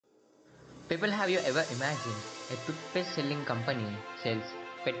People, have you ever imagined a toothpaste selling company sells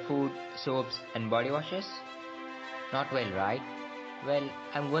pet food, soaps, and body washes? Not well, right? Well,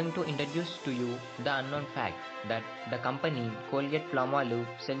 I'm going to introduce to you the unknown fact that the company Colgate-Palmolive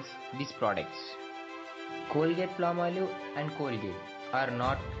sells these products. Colgate-Palmolive and Colgate are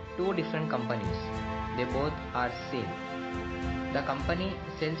not two different companies. They both are same. The company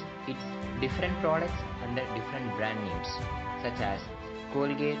sells its different products under different brand names such as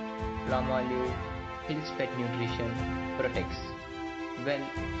Colgate, Palmolive, Hill's Pet Nutrition, Protex. Well,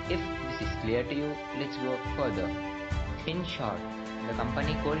 if this is clear to you, let's go further. In short, the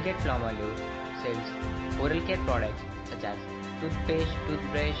company Colgate-Palmolive sells oral care products such as toothpaste,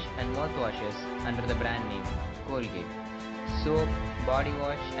 toothbrush and mouthwashes under the brand name Colgate, soap, body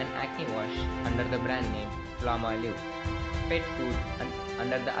wash and acne wash under the brand name Palmolive, pet food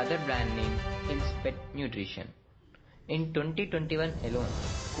under the other brand name Hill's Pet Nutrition. In 2021 alone,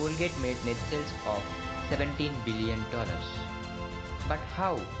 Colgate made net sales of $17 billion. But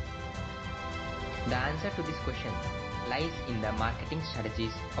how? The answer to this question lies in the marketing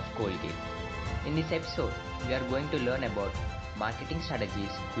strategies of Colgate. In this episode, we are going to learn about marketing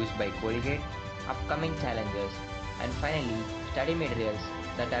strategies used by Colgate, upcoming challenges, and finally, study materials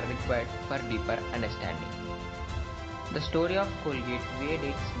that are required for deeper understanding. The story of Colgate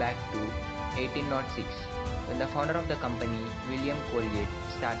dates back to 1806, when the founder of the company, William Colgate,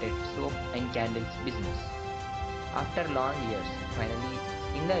 started soap and candles business. After long years, finally,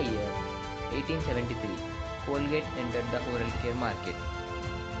 in the year 1873, Colgate entered the oral care market.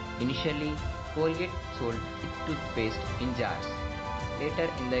 Initially, Colgate sold its toothpaste in jars. Later,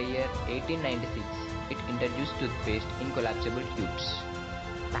 in the year 1896, it introduced toothpaste in collapsible tubes.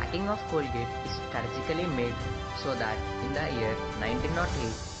 Packing of Colgate is strategically made so that in the year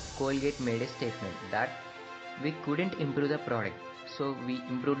 1908, Colgate made a statement that we couldn't improve the product, so we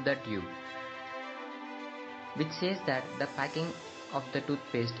improved the tube, which says that the packing of the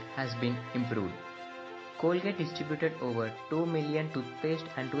toothpaste has been improved. Colgate distributed over 2 million toothpaste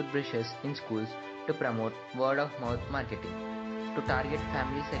and toothbrushes in schools to promote word-of-mouth marketing to target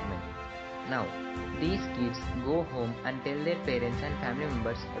family segment. Now, these kids go home and tell their parents and family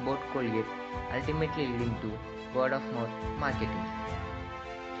members about Colgate, ultimately leading to word-of-mouth marketing.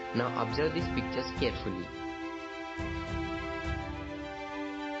 Now observe these pictures carefully.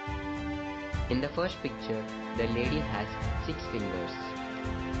 In the first picture, the lady has 6 fingers.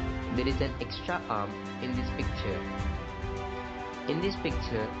 There is an extra arm in this picture. In this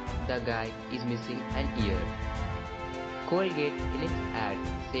picture, the guy is missing an ear. Colgate in its ad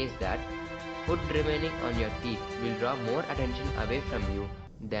says that food remaining on your teeth will draw more attention away from you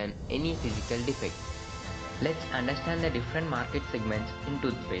than any physical defect. Let's understand the different market segments in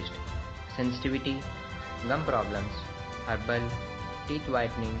toothpaste: sensitivity, gum problems, herbal, teeth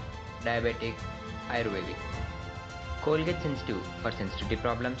whitening, diabetic, Ayurvedic. Colgate sensitive for sensitivity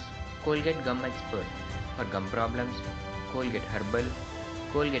problems, Colgate gum expert for gum problems, Colgate herbal,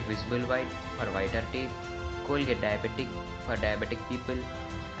 Colgate visible white for whiter teeth, Colgate diabetic for diabetic people,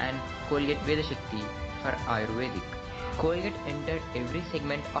 and Colgate Vedashakti for Ayurvedic. Colgate entered every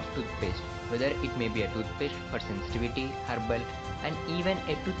segment of toothpaste, whether it may be a toothpaste for sensitivity, herbal, and even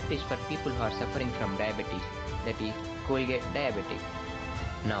a toothpaste for people who are suffering from diabetes, that is Colgate Diabetic.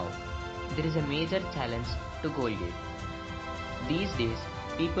 Now, there is a major challenge to Colgate. These days,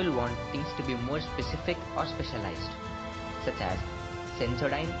 people want things to be more specific or specialized, such as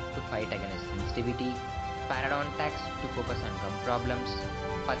Sensodyne to fight against sensitivity, Parodontax to focus on gum problems,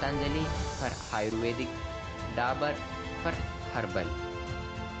 Patanjali for Ayurvedic, Dabur for herbal.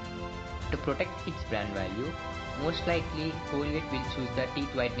 To protect its brand value, most likely Colgate will choose the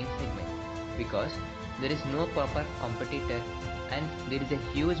teeth whitening segment because there is no proper competitor and there is a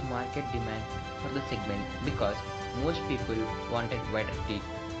huge market demand for the segment because most people wanted whiter teeth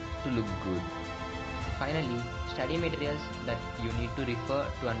to look good. Finally, study materials that you need to refer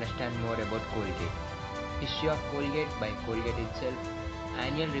to understand more about Colgate. History of Colgate by Colgate itself,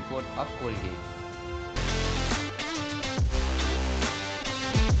 Annual Report of Colgate,